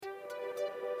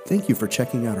Thank you for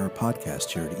checking out our podcast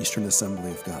here at Eastern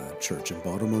Assembly of God Church in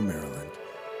Baltimore, Maryland.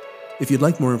 If you'd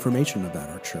like more information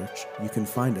about our church, you can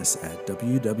find us at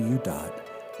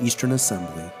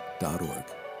www.easternassembly.org.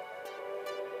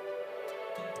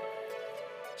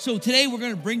 So today we're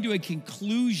going to bring to a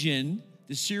conclusion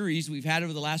the series we've had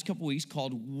over the last couple weeks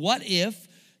called What If?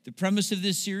 The premise of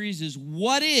this series is,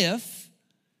 what if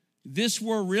this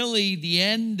were really the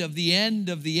end of the end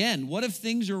of the end? What if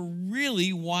things are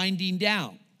really winding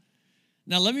down?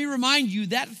 Now, let me remind you,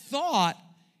 that thought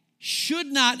should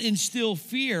not instill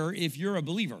fear if you're a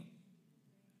believer.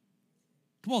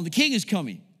 Come on, the King is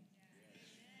coming.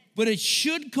 But it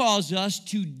should cause us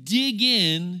to dig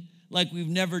in like we've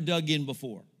never dug in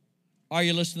before. Are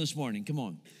you listening this morning? Come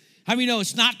on. How many know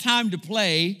it's not time to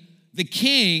play? The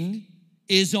King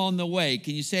is on the way.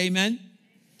 Can you say amen?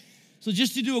 So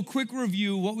just to do a quick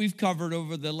review of what we've covered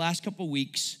over the last couple of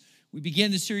weeks, we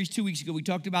began this series 2 weeks ago. We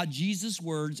talked about Jesus'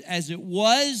 words, as it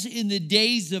was in the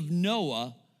days of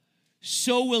Noah,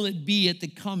 so will it be at the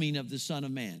coming of the Son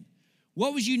of Man.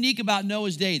 What was unique about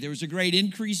Noah's day? There was a great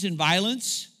increase in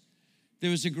violence.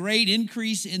 There was a great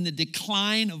increase in the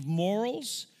decline of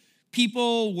morals.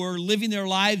 People were living their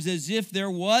lives as if there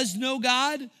was no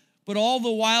God, but all the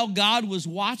while God was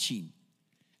watching.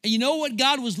 And you know what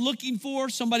God was looking for?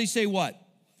 Somebody say what?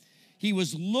 He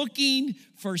was looking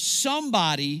for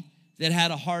somebody that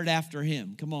had a heart after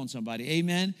him. Come on, somebody.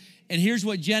 Amen. And here's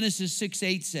what Genesis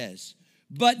 6:8 says.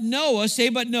 But Noah, say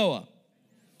but Noah,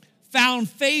 found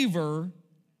favor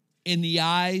in the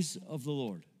eyes of the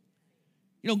Lord.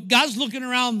 You know, God's looking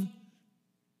around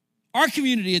our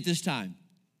community at this time.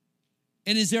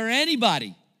 And is there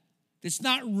anybody that's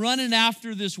not running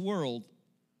after this world,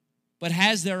 but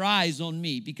has their eyes on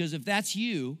me? Because if that's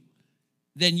you,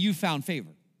 then you found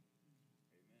favor.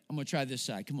 I'm going to try this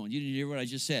side. Come on, you didn't hear what I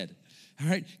just said. All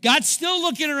right, God's still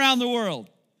looking around the world.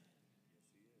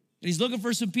 And he's looking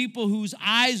for some people whose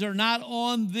eyes are not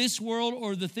on this world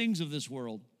or the things of this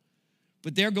world,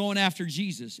 but they're going after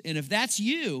Jesus. And if that's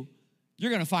you, you're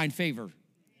going to find favor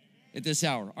at this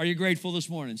hour. Are you grateful this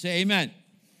morning? Say amen.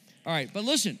 All right, but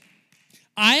listen,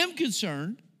 I am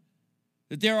concerned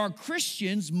that there are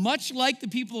Christians, much like the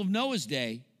people of Noah's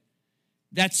day,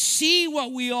 that see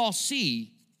what we all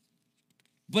see,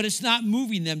 but it's not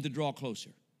moving them to draw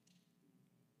closer.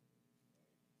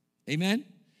 Amen?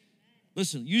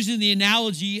 Listen, using the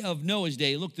analogy of Noah's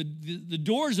day, look, the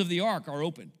doors of the ark are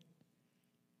open.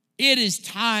 It is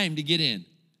time to get in.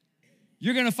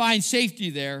 You're going to find safety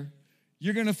there.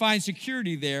 You're going to find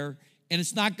security there. And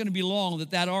it's not going to be long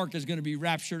that ark is going to be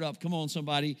raptured up. Come on,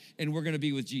 somebody. And we're going to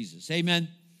be with Jesus. Amen.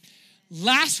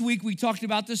 Last week, we talked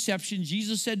about deception.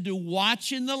 Jesus said to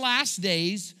watch in the last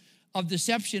days of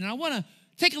deception. And I want to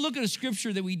take a look at a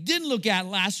scripture that we didn't look at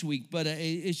last week, but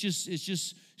it's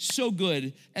just so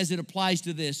good as it applies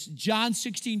to this. John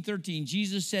 16:13,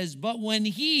 Jesus says, but when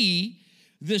he,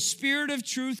 the Spirit of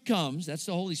truth comes, that's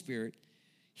the Holy Spirit,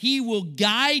 he will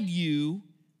guide you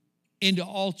into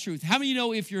all truth. How many of you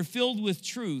know if you're filled with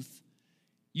truth,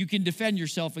 you can defend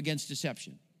yourself against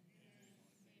deception?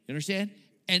 You understand?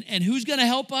 And who's going to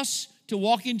help us to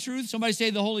walk in truth? Somebody say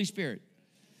the Holy Spirit.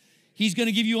 He's going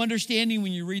to give you understanding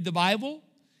when you read the Bible.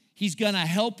 He's going to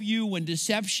help you when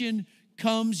deception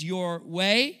comes your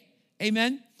way.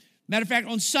 Amen. Matter of fact,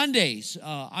 on Sundays,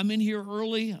 I'm in here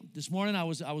early. This morning I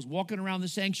was walking around the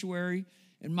sanctuary,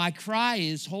 and my cry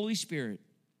is, Holy Spirit,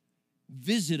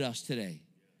 visit us today.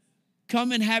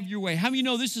 Come and have your way. How many of you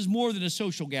know this is more than a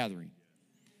social gathering?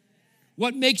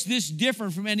 What makes this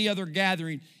different from any other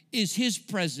gathering is his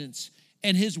presence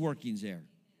and his workings there.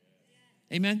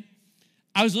 Amen.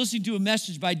 I was listening to a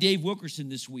message by Dave Wilkerson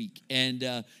this week,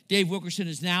 and Dave Wilkerson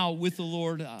is now with the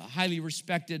Lord, highly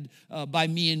respected by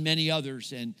me and many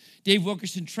others. And Dave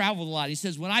Wilkerson traveled a lot. He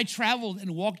says, when I traveled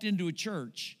and walked into a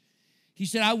church, he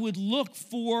said, I would look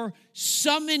for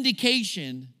some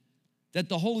indication that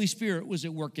the Holy Spirit was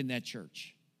at work in that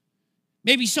church.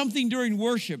 Maybe something during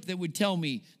worship that would tell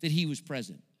me that he was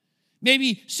present.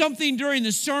 Maybe something during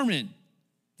the sermon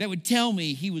that would tell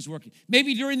me he was working.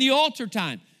 Maybe during the altar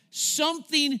time.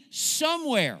 Something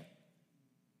somewhere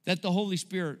that the Holy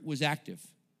Spirit was active.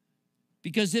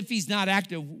 Because if he's not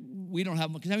active, we don't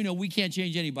have, because I know we can't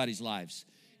change anybody's lives.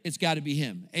 It's got to be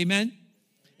him. Amen?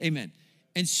 Amen.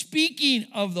 And speaking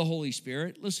of the Holy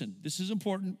Spirit, listen, this is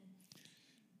important.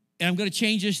 And I'm going to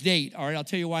change this date. All right, I'll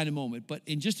tell you why in a moment. But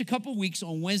in just a couple weeks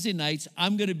on Wednesday nights,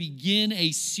 I'm going to begin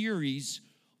a series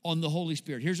on the Holy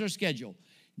Spirit. Here's our schedule.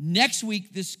 Next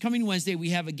week, this coming Wednesday, we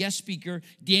have a guest speaker.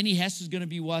 Danny Hess is going to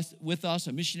be with us,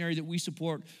 a missionary that we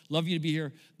support. Love you to be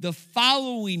here. The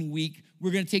following week,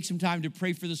 we're going to take some time to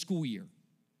pray for the school year.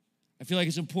 I feel like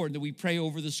it's important that we pray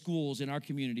over the schools in our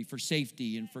community for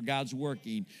safety and for God's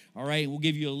working, all right? We'll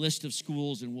give you a list of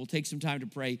schools, and we'll take some time to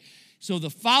pray. So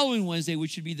the following Wednesday, which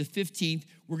should be the 15th,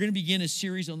 we're going to begin a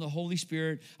series on the Holy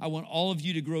Spirit. I want all of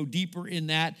you to grow deeper in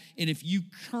that. And if you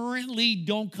currently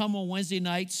don't come on Wednesday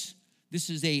nights,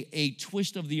 this is a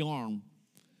twist of the arm.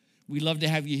 We'd love to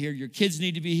have you here. Your kids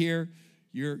need to be here.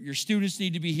 Your students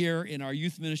need to be here in our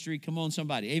youth ministry. Come on,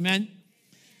 somebody. Amen?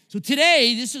 So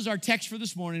today, this is our text for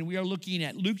this morning. We are looking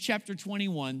at Luke chapter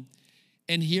 21,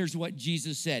 and here's what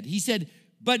Jesus said. He said,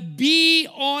 "But be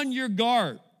on your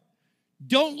guard.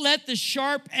 Don't let the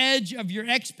sharp edge of your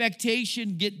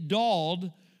expectation get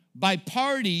dulled by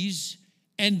parties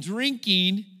and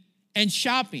drinking and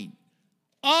shopping.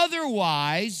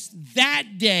 Otherwise,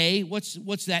 that day,"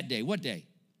 what's that day? What day?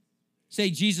 Say,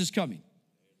 Jesus coming.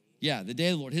 Yeah, the day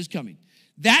of the Lord, his coming.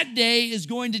 "That day is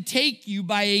going to take you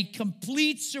by a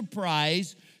complete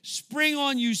surprise, spring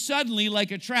on you suddenly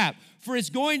like a trap. For it's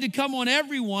going to come on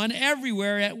everyone,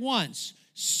 everywhere at once.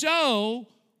 So,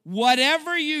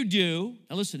 whatever you do,"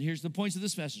 now listen, here's the points of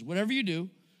this message. Whatever you do,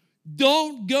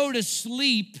 don't go to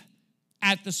sleep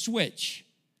at the switch.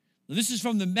 Now, this is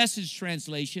from the Message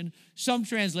translation. Some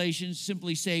translations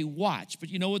simply say watch. But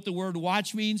you know what the word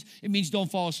watch means? It means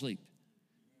don't fall asleep.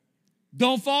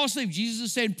 Don't fall asleep. Jesus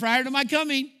is saying, prior to my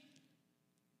coming,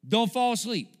 don't fall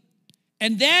asleep.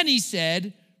 And then he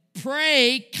said,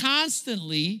 pray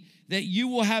constantly that you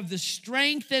will have the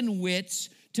strength and wits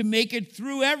to make it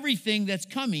through everything that's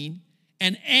coming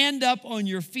and end up on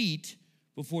your feet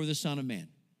before the Son of Man.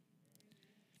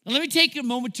 Now, let me take a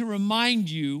moment to remind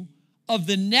you of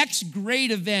the next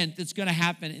great event that's going to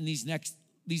happen in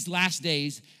these last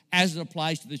days as it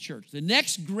applies to the church. The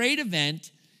next great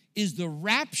event is the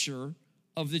rapture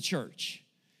of the church.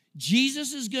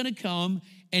 Jesus is going to come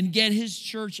and get his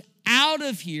church out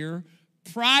of here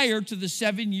prior to the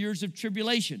 7 years of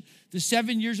tribulation. The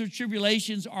 7 years of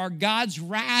tribulations are God's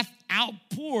wrath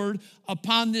outpoured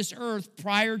upon this earth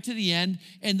prior to the end.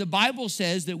 And the Bible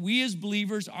says that we as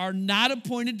believers are not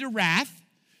appointed to wrath.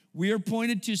 We are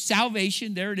appointed to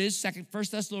salvation. There it is, 1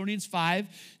 Thessalonians 5,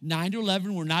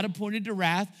 9-11. We're not appointed to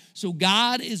wrath. So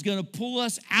God is going to pull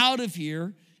us out of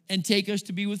here and take us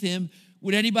to be with him.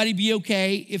 Would anybody be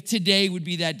okay if today would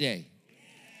be that day?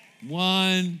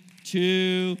 1,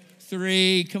 2,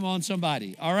 3. Come on,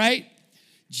 somebody. All right?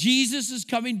 Jesus is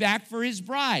coming back for his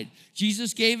bride.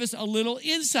 Jesus gave us a little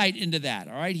insight into that.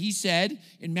 All right? He said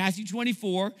in Matthew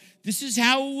 24, this is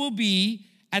how it will be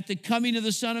at the coming of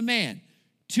the Son of Man.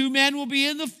 2 men will be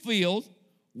in the field.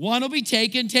 One will be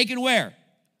taken. Taken where?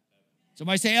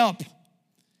 Somebody say up.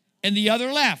 And the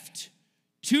other left.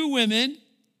 2 women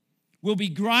will be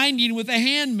grinding with a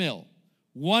hand mill.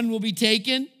 One will be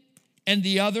taken and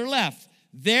the other left.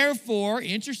 Therefore,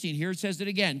 interesting, here it says it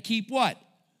again. Keep what?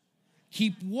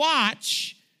 Keep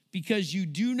watch, because you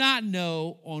do not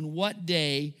know on what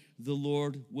day the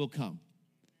Lord will come.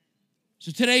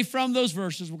 So today, from those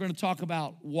verses, we're going to talk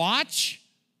about watch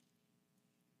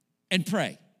and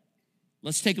pray.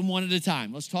 Let's take them one at a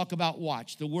time. Let's talk about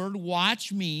watch. The word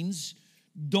watch means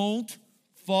don't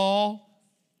fall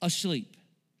asleep.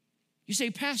 You say,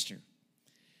 Pastor,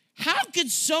 how could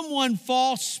someone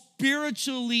fall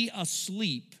spiritually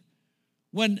asleep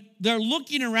when they're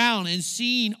looking around and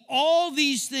seeing all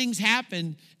these things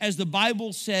happen as the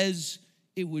Bible says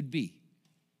it would be?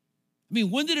 I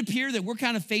mean, wouldn't it appear that we're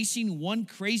kind of facing one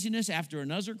craziness after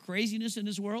another craziness in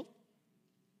this world?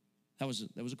 That was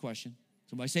a question.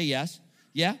 Somebody say yes.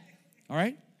 Yeah? All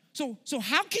right. So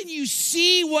how can you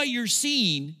see what you're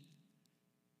seeing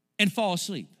and fall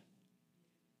asleep?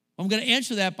 I'm going to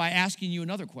answer that by asking you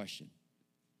another question.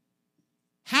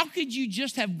 How could you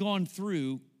just have gone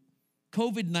through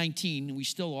COVID-19, and we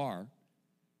still are,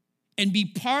 and be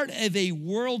part of a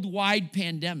worldwide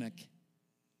pandemic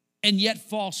and yet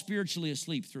fall spiritually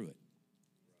asleep through it?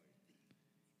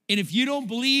 And if you don't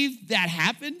believe that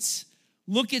happens,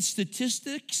 look at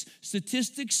statistics.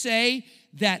 Statistics say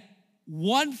that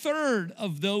 1/3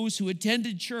 of those who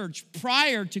attended church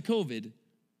prior to COVID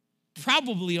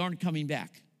probably aren't coming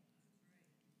back.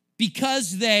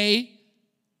 Because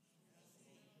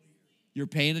you're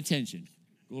paying attention.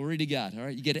 Glory to God, all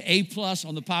right? You get an A+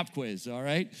 on the pop quiz, all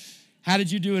right? How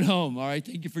did you do at home, all right?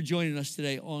 Thank you for joining us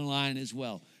today online as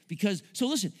well. So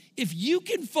listen, if you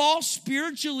can fall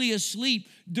spiritually asleep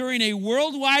during a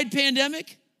worldwide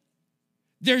pandemic,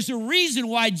 there's a reason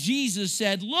why Jesus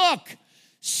said, look,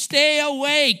 stay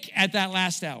awake at that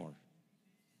last hour.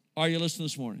 Are you listening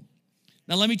this morning?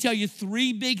 Now, let me tell you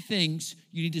 3 big things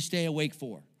you need to stay awake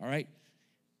for, all right?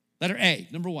 Letter A,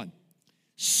 number 1.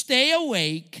 Stay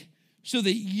awake so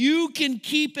that you can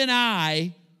keep an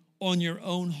eye on your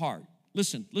own heart.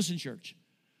 Listen, church.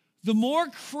 The more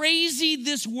crazy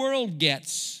this world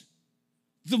gets,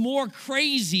 the more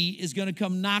crazy is going to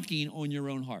come knocking on your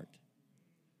own heart.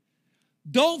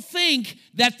 Don't think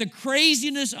that the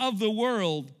craziness of the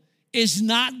world is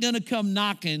not going to come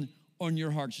knocking on your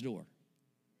heart's door.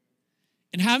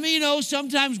 And how many know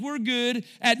sometimes we're good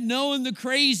at knowing the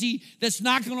crazy that's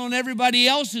knocking on everybody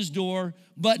else's door,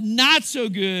 but not so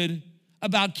good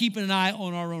about keeping an eye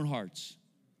on our own hearts?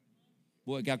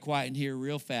 Boy, it got quiet in here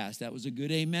real fast. That was a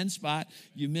good amen spot.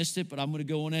 You missed it, but I'm going to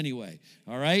go on anyway.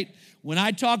 All right? When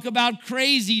I talk about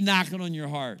crazy knocking on your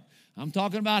heart, I'm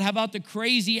talking about how about the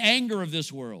crazy anger of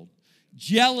this world,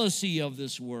 jealousy of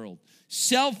this world,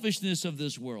 selfishness of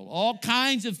this world, all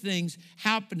kinds of things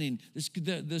happening,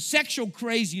 the sexual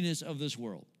craziness of this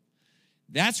world.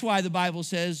 That's why the Bible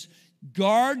says,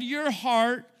 guard your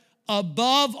heart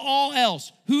above all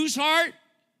else. Whose heart?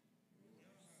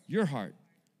 Your heart.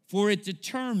 For it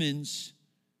determines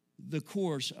the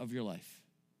course of your life.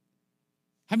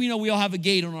 How many know we all have a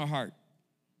gate on our heart?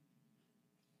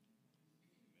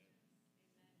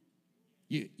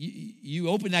 You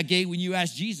open that gate when you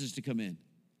ask Jesus to come in.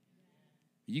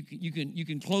 You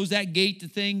can close that gate to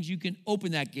things. You can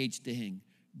open that gate to him.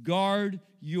 Guard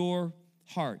your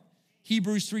heart.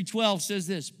 Hebrews 3:12 says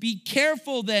this, be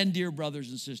careful then, dear brothers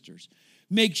and sisters.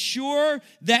 Make sure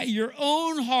that your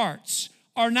own hearts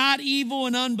are not evil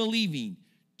and unbelieving,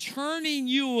 turning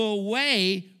you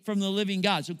away from the living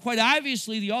God. So quite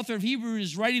obviously, the author of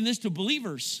Hebrews is writing this to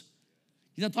believers.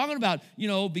 He's not talking about,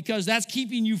 because that's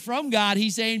keeping you from God.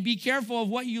 He's saying be careful of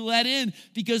what you let in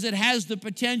because it has the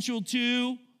potential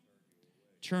to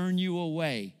turn you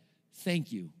away.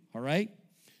 Thank you, all right?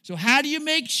 So how do you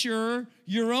make sure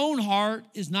your own heart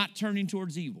is not turning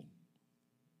towards evil?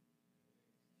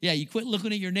 Yeah, you quit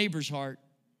looking at your neighbor's heart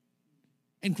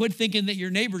and quit thinking that your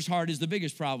neighbor's heart is the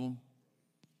biggest problem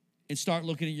and start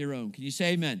looking at your own. Can you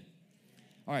say amen?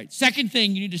 All right, second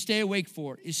thing you need to stay awake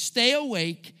for is stay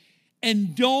awake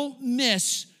and don't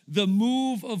miss the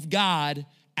move of God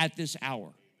at this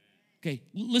hour. Okay,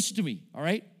 listen to me, all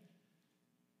right?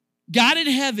 God in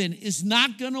heaven is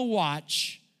not going to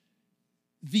watch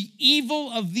the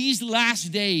evil of these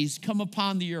last days come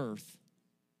upon the earth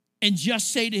and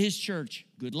just say to his church,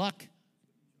 good luck.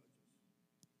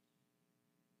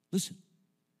 Listen,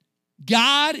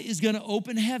 God is going to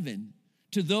open heaven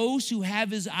to those who have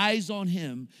his eyes on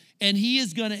him, and he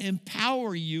is going to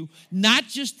empower you not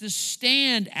just to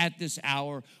stand at this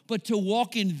hour, but to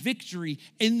walk in victory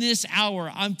in this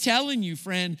hour. I'm telling you,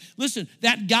 friend, listen,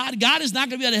 that God is not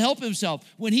going to be able to help himself.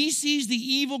 When he sees the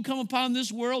evil come upon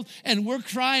this world and we're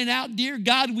crying out, dear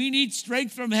God, we need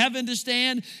strength from heaven to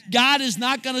stand, God is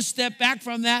not going to step back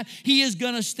from that. He is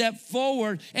going to step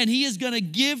forward, and he is going to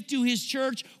give to his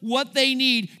church what they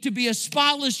need to be a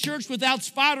spotless church without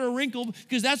spot or wrinkle,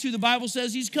 because that's who the Bible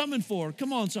says he's coming for.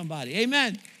 Come on, somebody.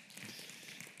 Amen.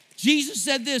 Jesus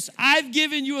said this, I've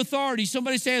given you authority.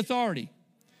 Somebody say authority.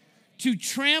 To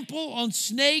trample on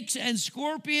snakes and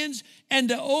scorpions and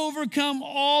to overcome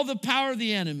all the power of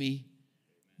the enemy.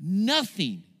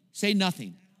 Nothing, say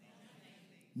nothing.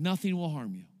 Nothing will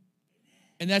harm you.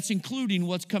 And that's including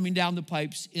what's coming down the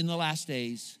pipes in the last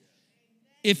days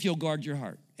if you'll guard your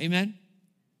heart. Amen.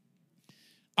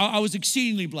 I was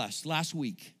exceedingly blessed last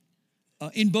week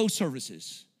in both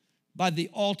services by the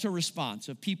altar response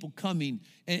of people coming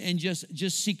and just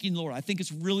seeking the Lord. I think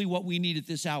it's really what we need at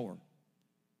this hour.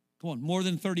 Come on, more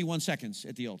than 31 seconds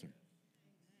at the altar.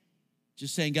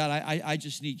 Just saying, God, I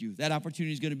just need you. That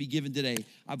opportunity is going to be given today.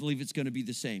 I believe it's going to be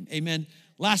the same. Amen.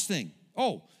 Last thing.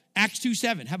 Oh, Acts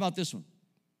 2:7. How about this one?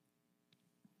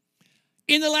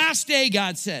 In the last day,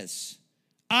 God says,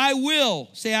 I will,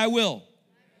 say I will,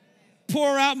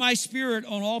 pour out my spirit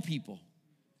on all people.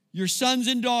 Your sons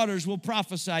and daughters will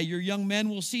prophesy, your young men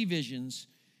will see visions,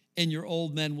 and your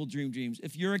old men will dream dreams.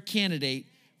 If you're a candidate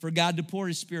for God to pour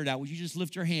his spirit out, would you just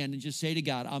lift your hand and just say to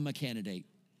God, I'm a candidate.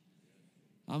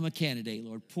 I'm a candidate,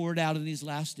 Lord. Pour it out in these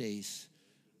last days.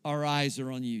 Our eyes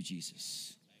are on you,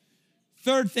 Jesus.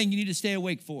 Third thing you need to stay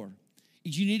awake for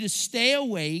is you need to stay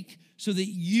awake so that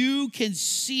you can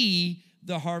see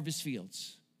the harvest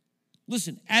fields.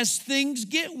 Listen, as things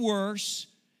get worse,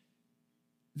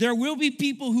 there will be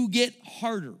people who get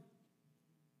harder.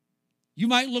 You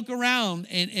might look around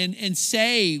and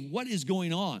say, what is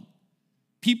going on?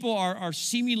 People are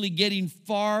seemingly getting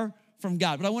far from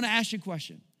God. But I want to ask you a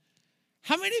question.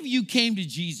 How many of you came to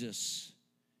Jesus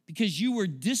because you were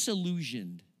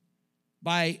disillusioned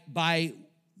by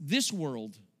this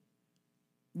world,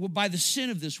 by the sin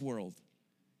of this world?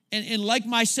 And like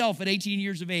myself at 18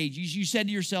 years of age, you said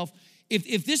to yourself,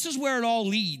 if this is where it all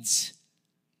leads,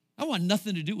 I want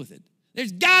nothing to do with it.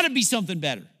 There's got to be something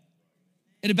better.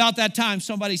 And about that time,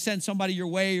 somebody sent somebody your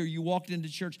way or you walked into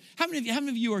church. How many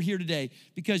of you are here today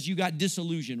because you got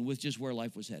disillusioned with just where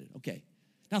life was headed? Okay.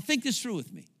 Now think this through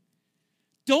with me.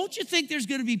 Don't you think there's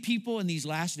going to be people in these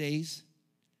last days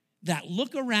that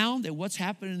look around at what's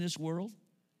happening in this world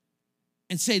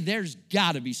and say there's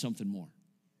got to be something more?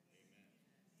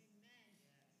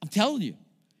 I'm telling you.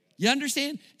 You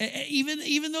understand?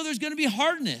 Even though there's going to be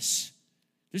hardness,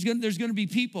 there's going to be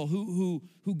people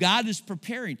who God is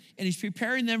preparing, and he's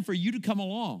preparing them for you to come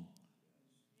along,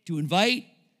 to invite,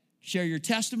 share your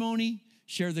testimony,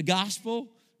 share the gospel.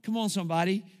 Come on,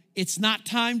 somebody. It's not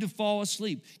time to fall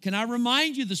asleep. Can I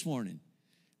remind you this morning,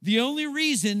 the only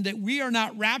reason that we are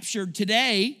not raptured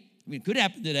today, I mean, it could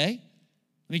happen today.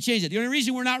 Let me change it. The only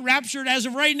reason we're not raptured as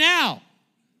of right now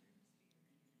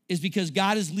is because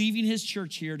God is leaving his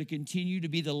church here to continue to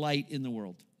be the light in the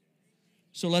world.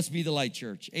 So let's be the light,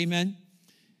 church. Amen.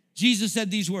 Jesus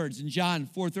said these words in John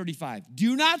 4:35.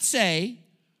 Do not say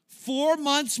 4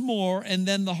 months more and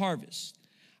then the harvest.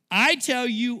 I tell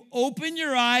you, open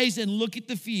your eyes and look at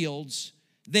the fields.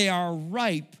 They are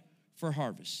ripe for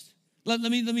harvest. Let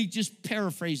me just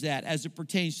paraphrase that as it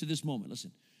pertains to this moment.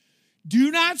 Listen.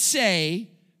 Do not say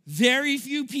very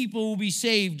few people will be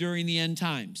saved during the end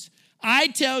times. I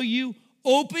tell you,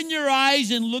 open your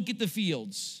eyes and look at the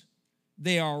fields.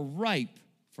 They are ripe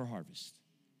for harvest.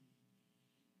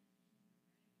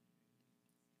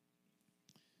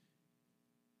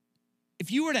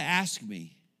 If you were to ask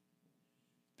me,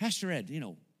 Pastor Ed,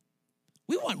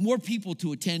 we want more people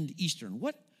to attend Eastern.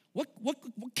 What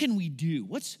can we do?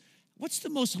 What's the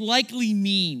most likely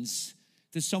means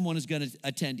that someone is going to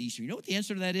attend Eastern? You know what the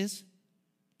answer to that is?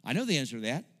 I know the answer to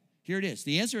that. Here it is.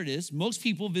 The answer is most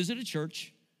people visit a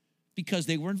church because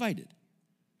they were invited.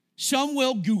 Some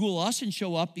will Google us and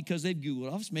show up because they've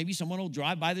Googled us. Maybe someone will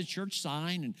drive by the church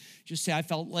sign and just say, I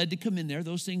felt led to come in there.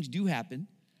 Those things do happen.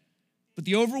 But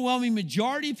the overwhelming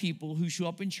majority of people who show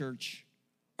up in church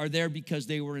are there because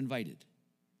they were invited.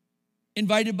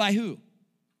 Invited by who? All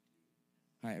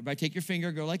right, everybody take your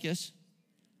finger, go like this.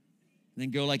 And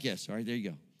then go like this. All right, there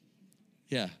you go.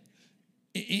 Yeah.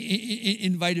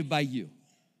 Invited by you.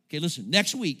 Okay, listen,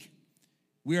 next week,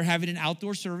 we are having an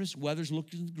outdoor service. Weather's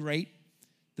looking great.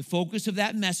 The focus of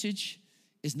that message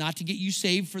is not to get you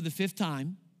saved for the 5th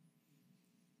time.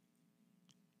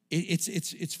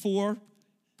 It's for,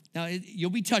 now you'll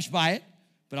be touched by it,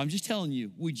 but I'm just telling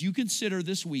you, would you consider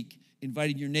this week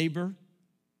inviting your neighbor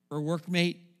or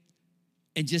workmate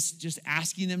and just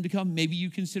asking them to come? Maybe you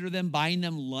consider them buying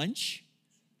them lunch.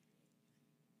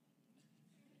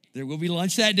 There will be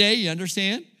lunch that day, you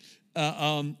understand?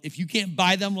 If you can't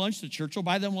buy them lunch, the church will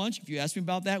buy them lunch. If you ask me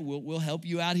about that, we'll help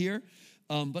you out here.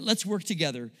 But let's work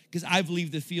together because I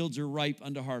believe the fields are ripe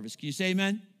unto harvest. Can you say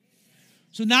amen?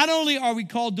 So not only are we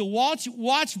called to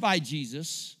watch by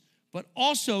Jesus, but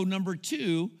also, number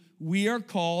 2, we are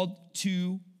called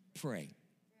to pray.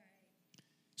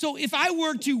 So if I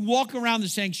were to walk around the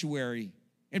sanctuary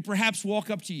and perhaps walk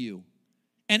up to you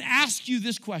and ask you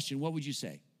this question, what would you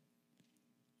say?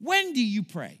 When do you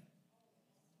pray?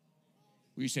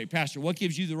 Well, you say, Pastor, what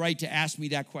gives you the right to ask me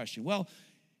that question? Well,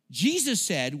 Jesus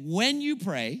said, when you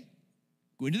pray,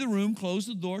 go into the room, close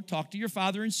the door, talk to your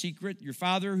Father in secret. Your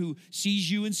Father who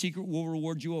sees you in secret will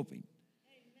reward you openly.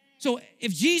 So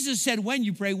if Jesus said when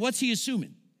you pray, what's he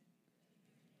assuming?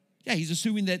 Yeah, he's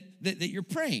assuming that you're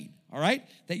praying, all right?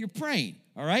 That you're praying,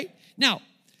 all right? Now,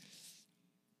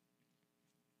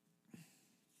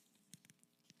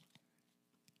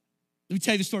 let me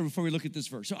tell you the story before we look at this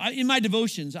verse. So in my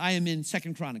devotions, I am in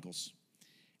 2 Chronicles.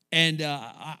 And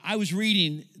I was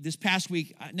reading this past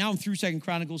week. Now I'm through 2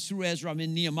 Chronicles, through Ezra. I'm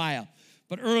in Nehemiah.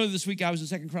 But earlier this week, I was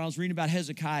in 2 Chronicles reading about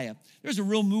Hezekiah. There's a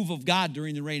real move of God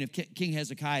during the reign of King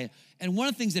Hezekiah. And one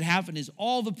of the things that happened is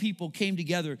all the people came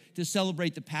together to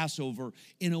celebrate the Passover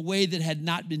in a way that had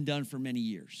not been done for many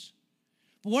years.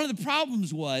 But one of the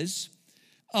problems was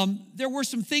there were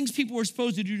some things people were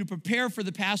supposed to do to prepare for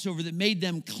the Passover that made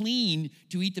them clean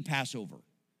to eat the Passover.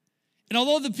 And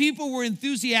although the people were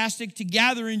enthusiastic to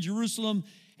gather in Jerusalem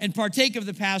and partake of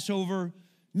the Passover,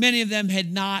 many of them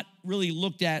had not really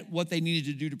looked at what they needed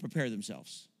to do to prepare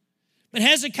themselves. But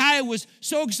Hezekiah was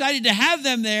so excited to have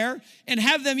them there and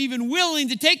have them even willing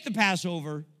to take the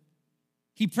Passover,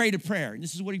 he prayed a prayer. And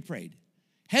this is what he prayed.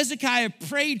 Hezekiah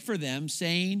prayed for them,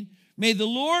 saying, may the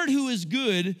Lord who is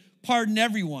good pardon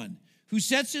everyone who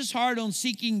sets his heart on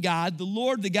seeking God, the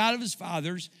Lord, the God of his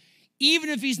fathers,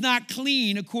 even if he's not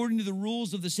clean according to the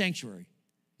rules of the sanctuary.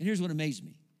 And here's what amazed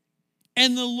me.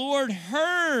 And the Lord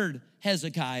heard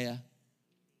Hezekiah.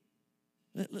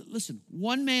 Listen,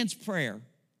 one man's prayer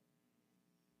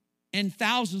and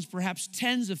thousands, perhaps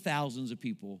tens of thousands of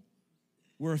people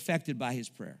were affected by his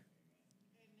prayer.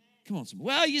 Come on, somebody.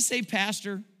 Well, you say,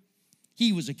 Pastor,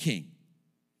 he was a king.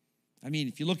 I mean,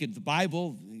 if you look at the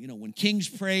Bible, you know, when kings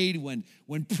prayed,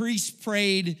 when priests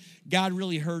prayed, God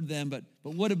really heard them. But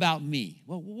what about me?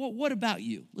 Well, what about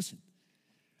you? Listen,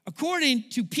 according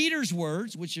to Peter's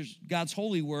words, which is God's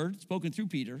holy word spoken through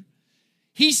Peter,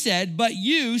 he said, but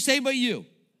you, say but you,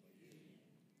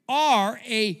 are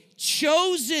a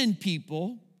chosen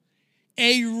people,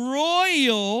 a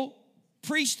royal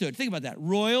priesthood. Think about that.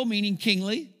 Royal meaning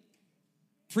kingly,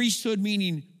 priesthood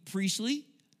meaning priestly.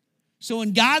 So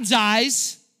in God's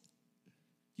eyes,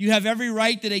 you have every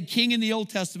right that a king in the Old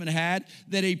Testament had,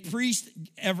 that a priest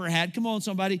ever had. Come on,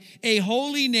 somebody. A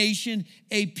holy nation,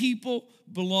 a people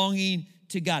belonging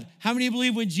to God. How many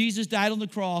believe when Jesus died on the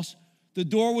cross, the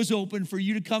door was open for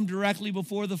you to come directly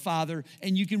before the Father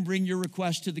and you can bring your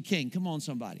request to the King? Come on,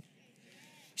 somebody.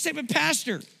 You say, but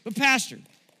Pastor,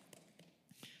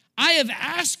 I have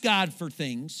asked God for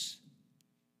things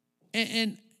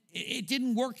and it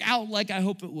didn't work out like I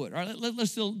hope it would. All right,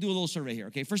 let's still do a little survey here,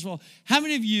 okay? First of all, how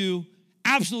many of you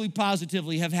absolutely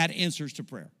positively have had answers to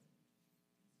prayer?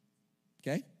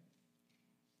 Okay?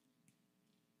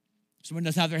 Someone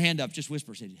does have their hand up, just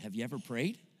whisper, say, have you ever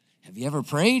prayed? Have you ever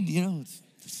prayed? You know,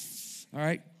 all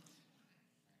right.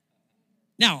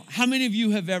 Now, how many of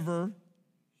you have ever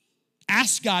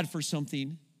asked God for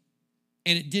something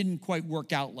and it didn't quite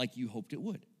work out like you hoped it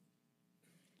would?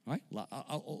 All right,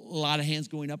 a lot of hands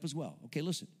going up as well. Okay,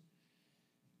 listen.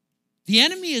 The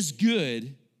enemy is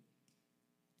good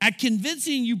at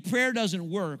convincing you prayer doesn't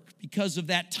work because of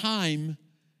that time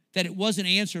that it wasn't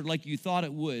answered like you thought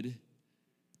it would,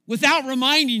 without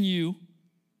reminding you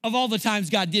of all the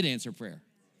times God did answer prayer.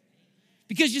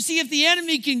 Because you see, if the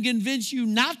enemy can convince you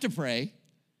not to pray,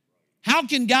 how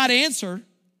can God answer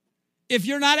if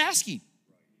you're not asking?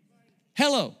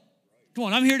 Hello. Come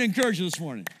on, I'm here to encourage you this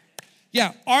morning.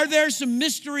 Yeah, are there some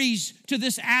mysteries to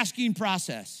this asking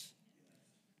process?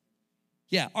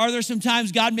 Yeah, are there some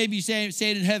times God may be saying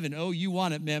in heaven, oh, you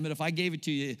want it, man, but if I gave it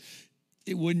to you,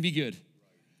 it wouldn't be good.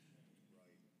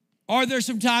 Are there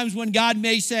some times when God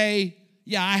may say,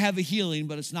 yeah, I have a healing,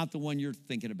 but it's not the one you're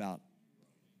thinking about.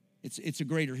 It's a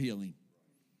greater healing.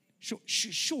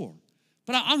 Sure.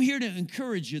 But I'm here to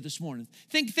encourage you this morning.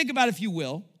 Think about it if you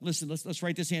will. Listen, let's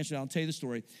write this answer down. I'll tell you the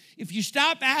story. If you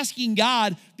stop asking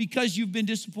God because you've been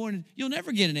disappointed, you'll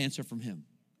never get an answer from him.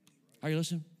 Are you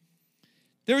listening?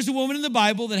 There was a woman in the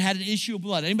Bible that had an issue of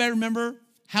blood. Anybody remember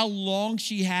how long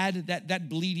she had that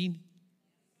bleeding?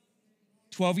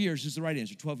 12 years is the right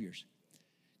answer, 12 years.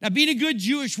 Now, being a good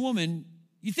Jewish woman,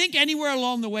 you think anywhere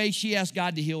along the way she asked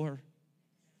God to heal her?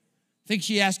 Think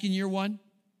she asked in year 1,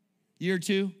 year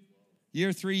 2?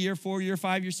 Year 3, year 4, year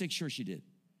 5, year 6, sure she did.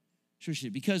 Sure she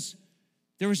did. Because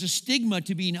there was a stigma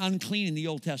to being unclean in the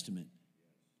Old Testament.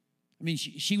 I mean,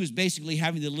 she was basically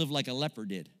having to live like a leper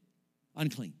did.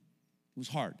 Unclean. It was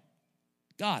hard.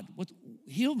 God,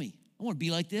 heal me. I want to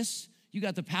be like this. You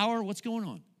got the power. What's going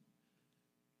on?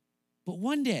 But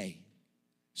one day,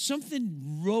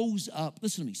 something rose up.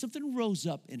 Listen to me. Something rose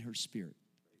up in her spirit.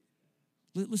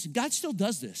 Listen, God still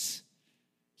does this.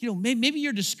 You know, maybe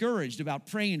you're discouraged about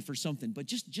praying for something, but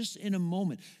just in a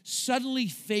moment, suddenly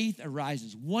faith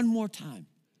arises. One more time,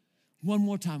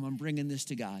 I'm bringing this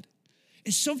to God.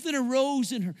 And something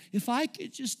arose in her. If I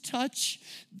could just touch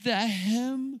the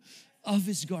hem of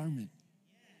his garment.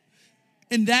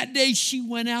 And that day she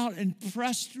went out and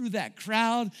pressed through that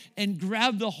crowd and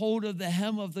grabbed a hold of the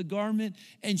hem of the garment,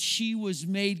 and she was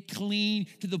made clean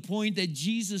to the point that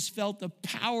Jesus felt the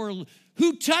power.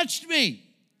 Who touched me?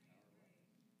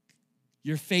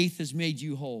 Your faith has made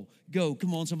you whole. Go,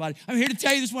 come on, somebody. I'm here to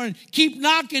tell you this morning, keep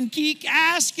knocking, keep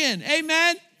asking.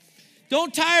 Amen?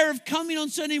 Don't tire of coming on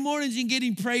Sunday mornings and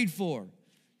getting prayed for.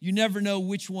 You never know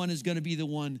which one is going to be the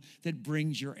one that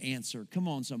brings your answer. Come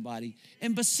on, somebody.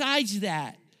 And besides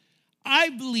that, I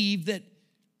believe that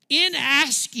in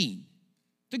asking,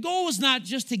 the goal is not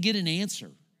just to get an answer.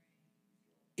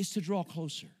 It's to draw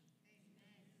closer.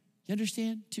 You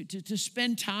understand? To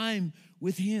spend time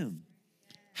with him.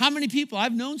 How many people,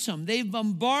 I've known some, they've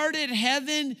bombarded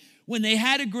heaven when they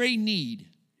had a great need.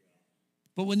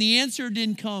 But when the answer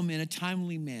didn't come in a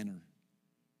timely manner,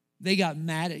 they got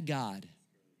mad at God.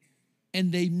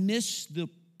 And they missed the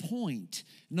point.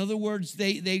 In other words,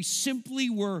 they simply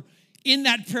were in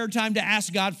that prayer time to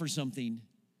ask God for something,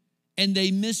 and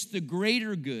they missed the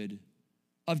greater good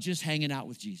of just hanging out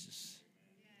with Jesus.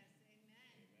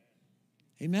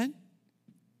 Amen?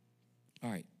 All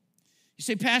right. You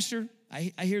say, Pastor,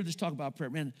 I hear this talk about prayer.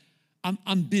 Man,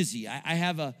 I'm busy. I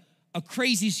have a a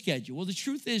crazy schedule. Well, the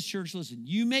truth is, church, listen,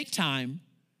 you make time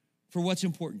for what's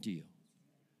important to you.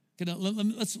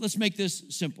 Let's make this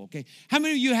simple, okay? How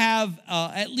many of you have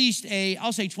at least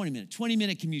I'll say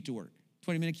 20-minute commute to work?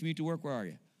 20-minute commute to work, where are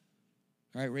you?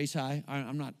 All right, raise high.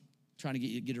 I'm not trying to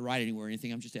get a ride anywhere or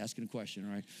anything. I'm just asking a question,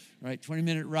 all right? All right,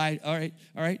 20-minute ride, all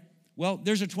right. Well,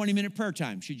 there's a 20-minute prayer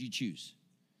time, should you choose.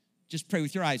 Just pray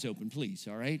with your eyes open, please,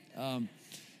 all right?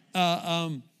 How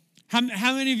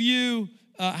many of you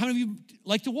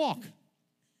like to walk?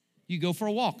 You go for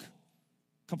a walk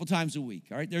a couple times a week,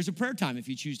 all right? There's a prayer time if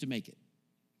you choose to make it.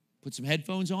 Put some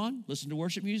headphones on, listen to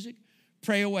worship music,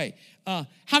 pray away.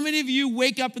 How many of you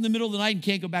wake up in the middle of the night and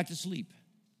can't go back to sleep?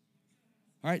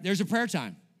 All right, there's a prayer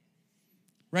time.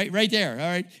 Right there, all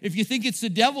right? If you think it's the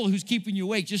devil who's keeping you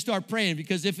awake, just start praying,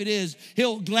 because if it is,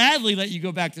 he'll gladly let you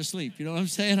go back to sleep. You know what I'm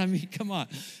saying? I mean, come on,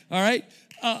 all right?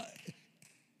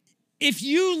 If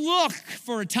you look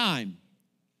for a time,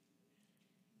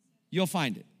 you'll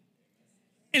find it.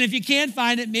 And if you can't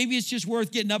find it, maybe it's just worth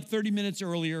getting up 30 minutes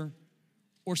earlier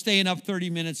or staying up 30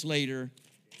 minutes later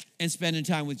and spending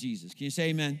time with Jesus. Can you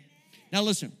say amen? Now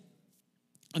listen,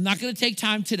 I'm not going to take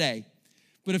time today,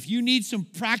 but if you need some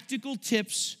practical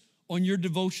tips on your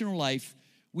devotional life,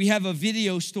 we have a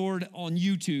video stored on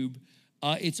YouTube.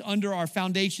 It's under our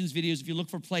Foundations videos. If you look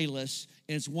for playlists,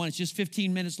 and it's just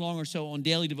 15 minutes long or so on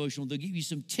daily devotional. They'll give you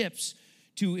some tips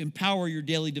to empower your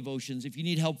daily devotions. If you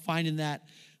need help finding that,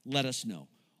 let us know.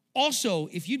 Also,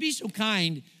 if you'd be so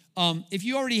kind, if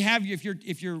you already have if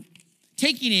you're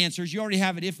taking answers, you already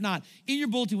have it. If not, in your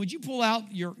bulletin, would you pull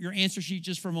out your answer sheet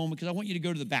just for a moment? Because I want you to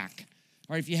go to the back.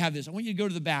 All right, if you have this, I want you to go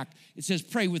to the back. It says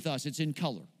pray with us. It's in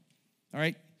color. All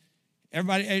right?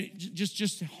 Everybody,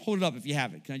 just hold it up if you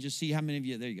have it. Can I just see how many of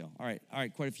you? There you go. All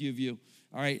right, quite a few of you.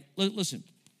 All right, listen.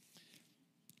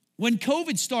 When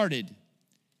COVID started,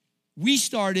 we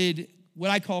started what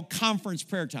I call conference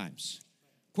prayer times.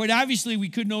 Quite obviously, we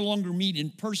could no longer meet in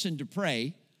person to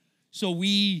pray, so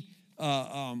we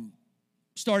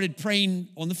started praying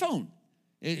on the phone.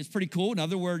 It's pretty cool. In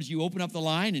other words, you open up the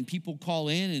line and people call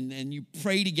in and you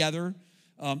pray together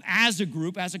as a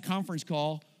group, as a conference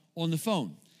call on the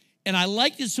phone. And I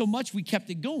liked it so much, we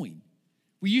kept it going.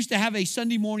 We used to have a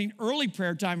Sunday morning early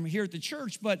prayer time here at the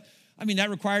church, but I mean, that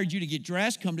required you to get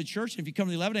dressed, come to church, and if you come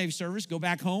to the 11 a.m. service, go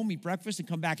back home, eat breakfast, and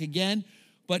come back again.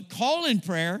 But call-in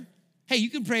prayer, hey,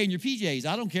 you can pray in your PJs.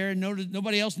 I don't care.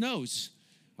 Nobody else knows.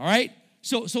 All right?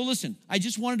 So listen, I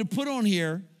just wanted to put on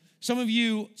here, some of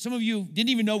you didn't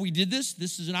even know we did this.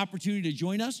 This is an opportunity to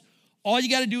join us. All you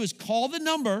got to do is call the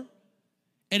number,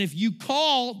 and if you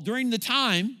call during the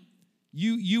time,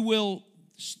 you will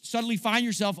suddenly find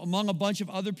yourself among a bunch of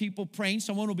other people praying.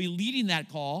 Someone will be leading that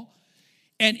call.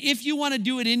 And if you want to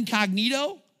do it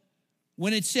incognito,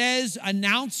 when it says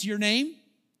announce your name,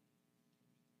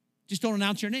 just don't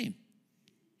announce your name.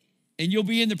 And you'll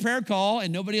be in the prayer call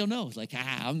and nobody will know. It's like,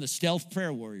 I'm the stealth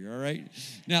prayer warrior, all right?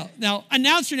 Now,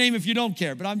 announce your name if you don't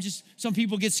care, but some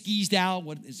people get skeezed out.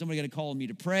 What, is somebody going to call me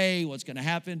to pray? What's going to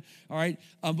happen? All right?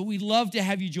 But we'd love to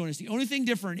have you join us. The only thing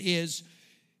different is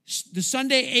the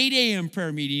Sunday 8 a.m.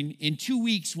 prayer meeting in 2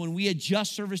 weeks, when we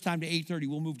adjust service time to 8:30,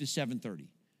 we'll move to 7:30.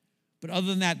 But other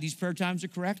than that, these prayer times are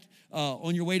correct.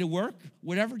 On your way to work,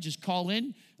 whatever, just call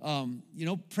in,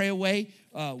 pray away.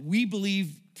 We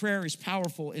believe prayer is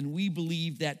powerful, and we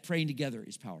believe that praying together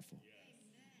is powerful.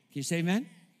 Can you say amen?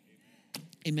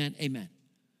 Amen, amen.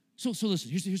 So listen,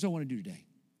 here's what I want to do today.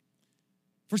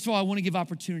 First of all, I want to give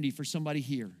opportunity for somebody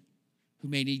here who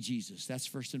may need Jesus. That's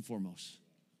first and foremost.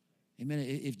 Amen.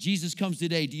 If Jesus comes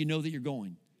today, do you know that you're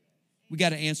going? We got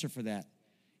to answer for that.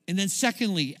 And then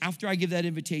secondly, after I give that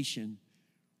invitation,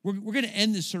 we're going to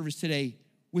end this service today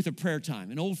with a prayer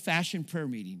time, an old-fashioned prayer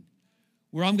meeting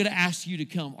where I'm going to ask you to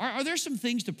come. Are there some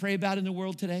things to pray about in the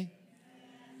world today?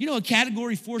 You know, a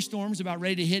Category 4 storm is about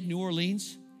ready to hit New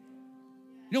Orleans.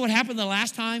 You know what happened the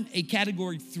last time a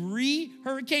Category 3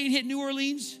 hurricane hit New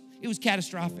Orleans? It was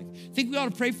catastrophic. Think we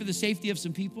ought to pray for the safety of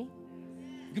some people?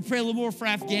 You could pray a little more for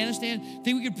Afghanistan.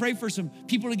 Think we could pray for some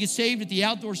people to get saved at the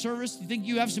outdoor service? You think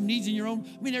you have some needs in your own?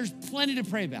 I mean, there's plenty to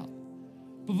pray about.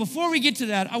 But before we get to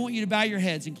that, I want you to bow your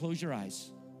heads and close your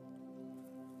eyes.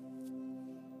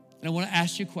 And I want to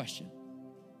ask you a question.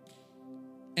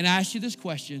 And I ask you this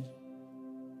question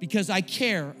because I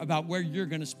care about where you're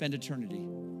going to spend eternity.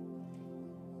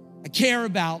 I care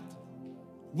about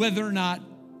whether or not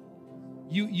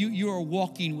you are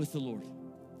walking with the Lord.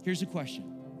 Here's the question.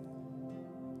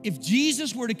 If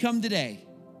Jesus were to come today,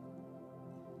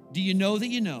 do you know that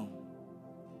you know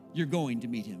you're going to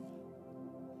meet him?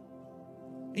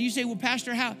 And you say, well,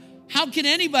 Pastor, how can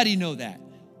anybody know that?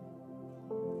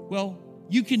 Well,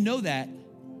 you can know that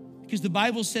Because the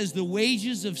Bible says the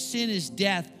wages of sin is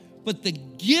death, but the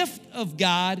gift of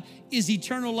God is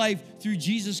eternal life through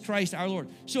Jesus Christ our Lord.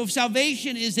 So if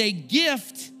salvation is a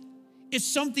gift, it's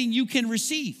something you can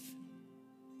receive.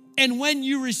 And when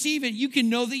you receive it, you can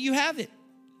know that you have it.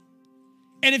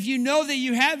 And if you know that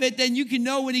you have it, then you can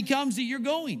know when he comes that you're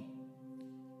going.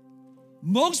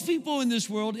 Most people in this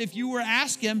world, if you were to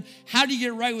ask them, how do you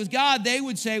get right with God? They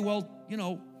would say, well,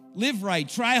 live right,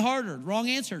 try harder. Wrong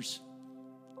answers.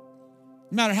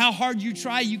 No matter how hard you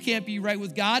try, you can't be right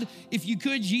with God. If you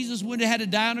could, Jesus wouldn't have had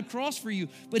to die on a cross for you.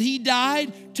 But he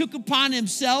died, took upon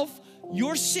himself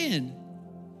your sin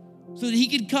so that he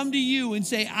could come to you and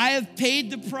say, I have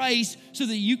paid the price so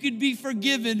that you could be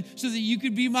forgiven, so that you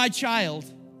could be my child.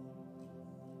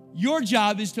 Your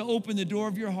job is to open the door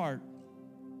of your heart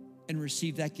and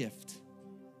receive that gift.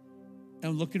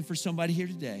 And I'm looking for somebody here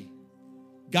today.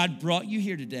 God brought you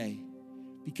here today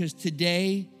because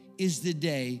today is the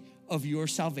day of your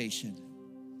salvation.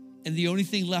 And the only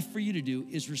thing left for you to do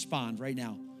is respond right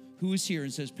now. Who is here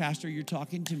and says, Pastor, you're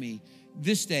talking to me.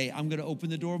 This day, I'm going to open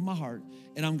the door of my heart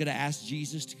and I'm going to ask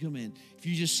Jesus to come in. If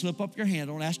you just slip up your hand,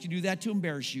 I don't ask you to do that to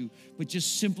embarrass you, but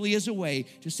just simply as a way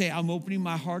to say, I'm opening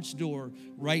my heart's door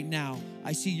right now.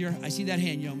 I see that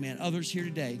hand, young man. Others here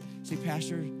today. Say,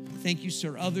 Pastor, thank you,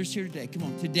 sir. Others here today. Come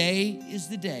on. Today is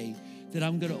the day that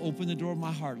I'm going to open the door of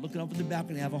my heart. Looking up at the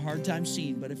balcony, I have a hard time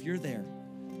seeing, but if you're there,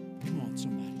 come on,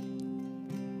 somebody.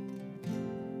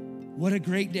 What a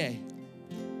great day.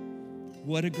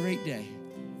 What a great day.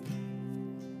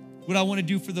 What I want to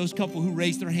do for those couple who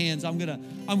raised their hands, I'm gonna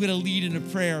lead in a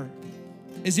prayer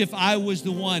as if I was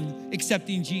the one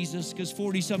accepting Jesus, because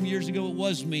 40-some years ago it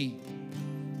was me.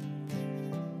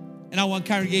 And I want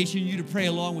congregation, you to pray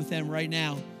along with them right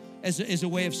now as a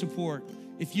way of support.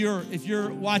 If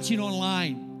you're watching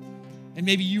online and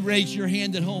maybe you raise your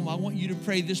hand at home, I want you to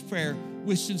pray this prayer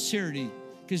with sincerity,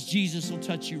 because Jesus will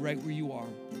touch you right where you are.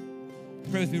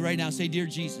 Pray with me right now. Say, Dear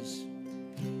Jesus,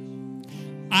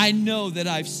 I know that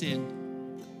I've sinned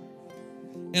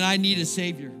and I need a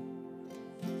Savior.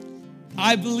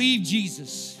 I believe,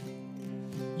 Jesus,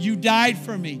 you died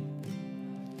for me.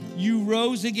 You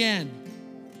rose again.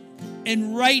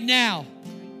 And right now,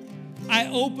 I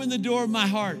open the door of my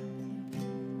heart.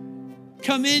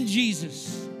 Come in,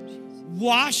 Jesus.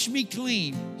 Wash me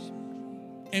clean.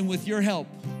 And with your help,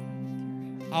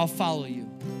 I'll follow you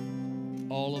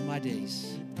all of my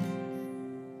days.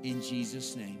 In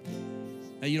Jesus' name.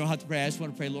 Now, you don't have to pray. I just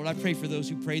want to pray. Lord, I pray for those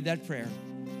who prayed that prayer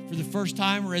for the first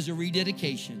time or as a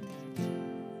rededication.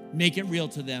 Make it real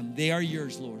to them. They are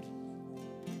yours, Lord.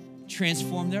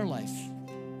 Transform their life.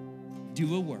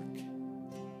 Do a work.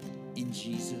 In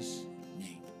Jesus'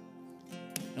 name.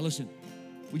 Now listen,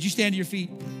 would you stand to your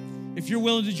feet? If you're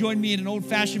willing to join me in an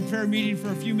old-fashioned prayer meeting for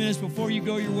a few minutes before you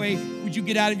go your way, would you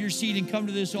get out of your seat and come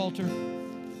to this altar?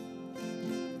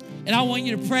 And I want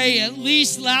you to pray at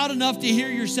least loud enough to hear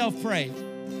yourself pray,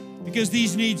 because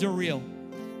these needs are real.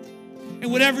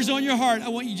 And whatever's on your heart, I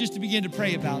want you just to begin to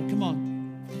pray about. Come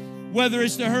on. Whether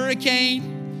it's the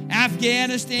hurricane,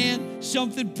 Afghanistan,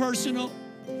 something personal,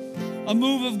 a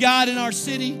move of God in our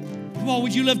city. Come on,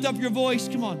 would you lift up your voice?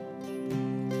 Come on.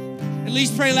 At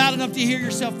least pray loud enough to hear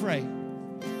yourself pray.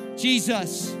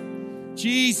 Jesus,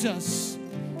 Jesus,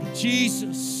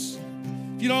 Jesus.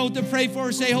 If you don't know what to pray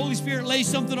for, say, Holy Spirit, lay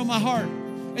something on my heart.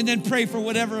 And then pray for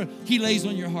whatever he lays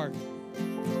on your heart.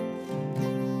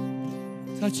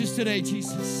 Touch us today,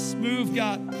 Jesus. Move,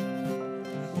 God.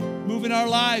 Move in our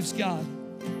lives, God.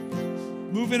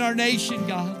 Move in our nation,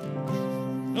 God.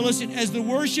 Now listen, as the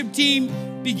worship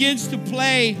team begins to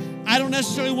play, I don't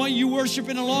necessarily want you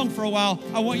worshiping along for a while.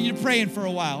 I want you to praying for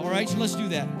a while, all right? So let's do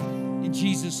that in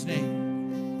Jesus' name.